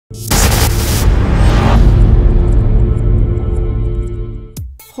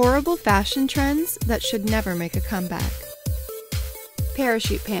Horrible fashion trends that should never make a comeback.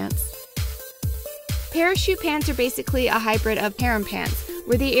 Parachute pants. Parachute pants are basically a hybrid of harem pants,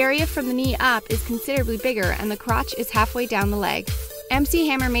 where the area from the knee up is considerably bigger and the crotch is halfway down the leg. MC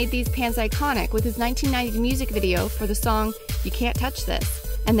Hammer made these pants iconic with his 1990 music video for the song "You Can't Touch This,"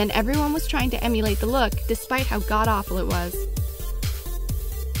 and then everyone was trying to emulate the look despite how god-awful it was.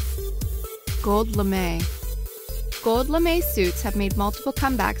 Gold lame. Gold lame suits have made multiple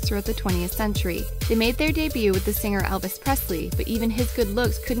comebacks throughout the 20th century. They made their debut with the singer Elvis Presley, but even his good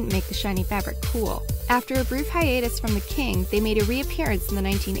looks couldn't make the shiny fabric cool. After a brief hiatus from the King, they made a reappearance in the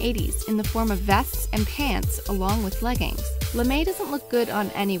 1980s in the form of vests and pants along with leggings. Lame doesn't look good on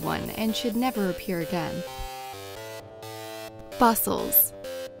anyone and should never appear again. Bustles.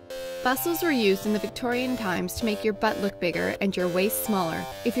 Bustles were used in the Victorian times to make your butt look bigger and your waist smaller.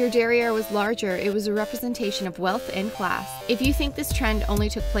 If your derriere was larger, it was a representation of wealth and class. If you think this trend only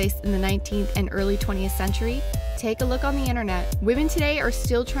took place in the 19th and early 20th century, take a look on the internet. Women today are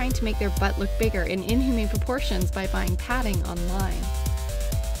still trying to make their butt look bigger in inhumane proportions by buying padding online.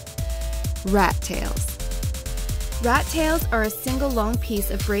 Rat tails. Rat tails are a single long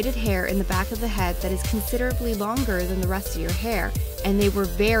piece of braided hair in the back of the head that is considerably longer than the rest of your hair, and they were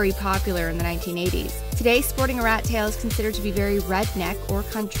very popular in the 1980s. Today, sporting a rat tail is considered to be very redneck or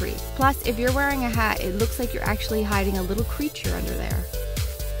country. Plus, if you're wearing a hat, it looks like you're actually hiding a little creature under there.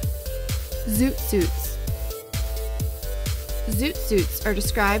 Zoot suits. Zoot suits are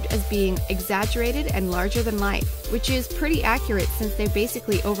described as being exaggerated and larger than life, which is pretty accurate since they're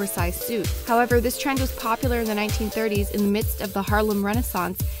basically oversized suits. However, this trend was popular in the 1930s in the midst of the Harlem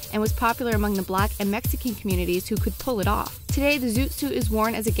Renaissance and was popular among the Black and Mexican communities who could pull it off. Today, the zoot suit is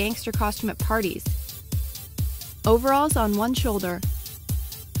worn as a gangster costume at parties. Overalls on one shoulder.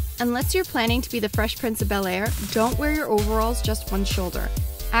 Unless you're planning to be the Fresh Prince of Bel-Air, don't wear your overalls just one shoulder.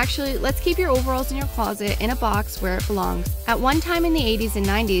 Actually, let's keep your overalls in your closet in a box where it belongs. At one time in the 80s and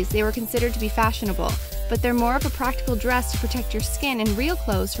 90s, they were considered to be fashionable, but they're more of a practical dress to protect your skin and real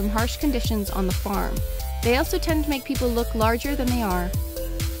clothes from harsh conditions on the farm. They also tend to make people look larger than they are.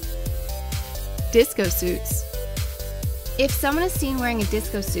 Disco suits. If someone is seen wearing a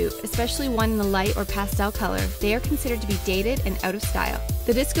disco suit, especially one in the light or pastel color, they are considered to be dated and out of style.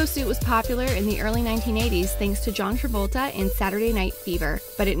 The disco suit was popular in the early 1980s thanks to John Travolta in Saturday Night Fever,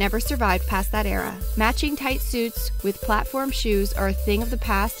 but it never survived past that era. Matching tight suits with platform shoes are a thing of the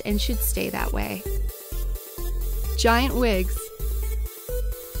past and should stay that way. Giant wigs.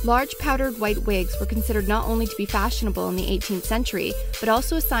 Large powdered white wigs were considered not only to be fashionable in the 18th century, but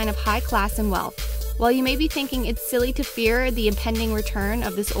also a sign of high class and wealth. While you may be thinking it's silly to fear the impending return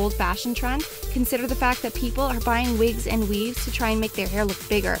of this old-fashioned trend, consider the fact that people are buying wigs and weaves to try and make their hair look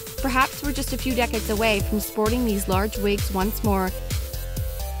bigger. Perhaps we're just a few decades away from sporting these large wigs once more.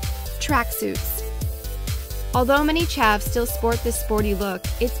 Tracksuits. Although many chavs still sport this sporty look,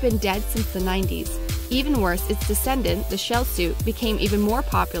 it's been dead since the 90s. Even worse, its descendant, the shell suit, became even more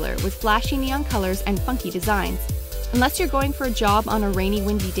popular with flashy neon colors and funky designs. Unless you're going for a job on a rainy,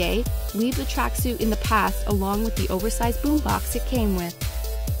 windy day, leave the tracksuit in the past along with the oversized boombox it came with.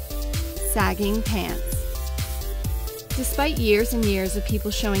 Sagging pants. Despite years and years of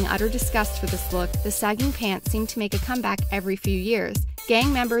people showing utter disgust for this look, the sagging pants seem to make a comeback every few years.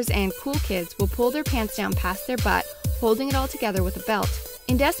 Gang members and cool kids will pull their pants down past their butt, holding it all together with a belt.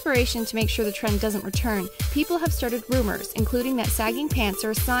 In desperation to make sure the trend doesn't return, people have started rumors, including that sagging pants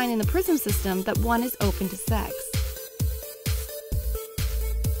are a sign in the prison system that one is open to sex.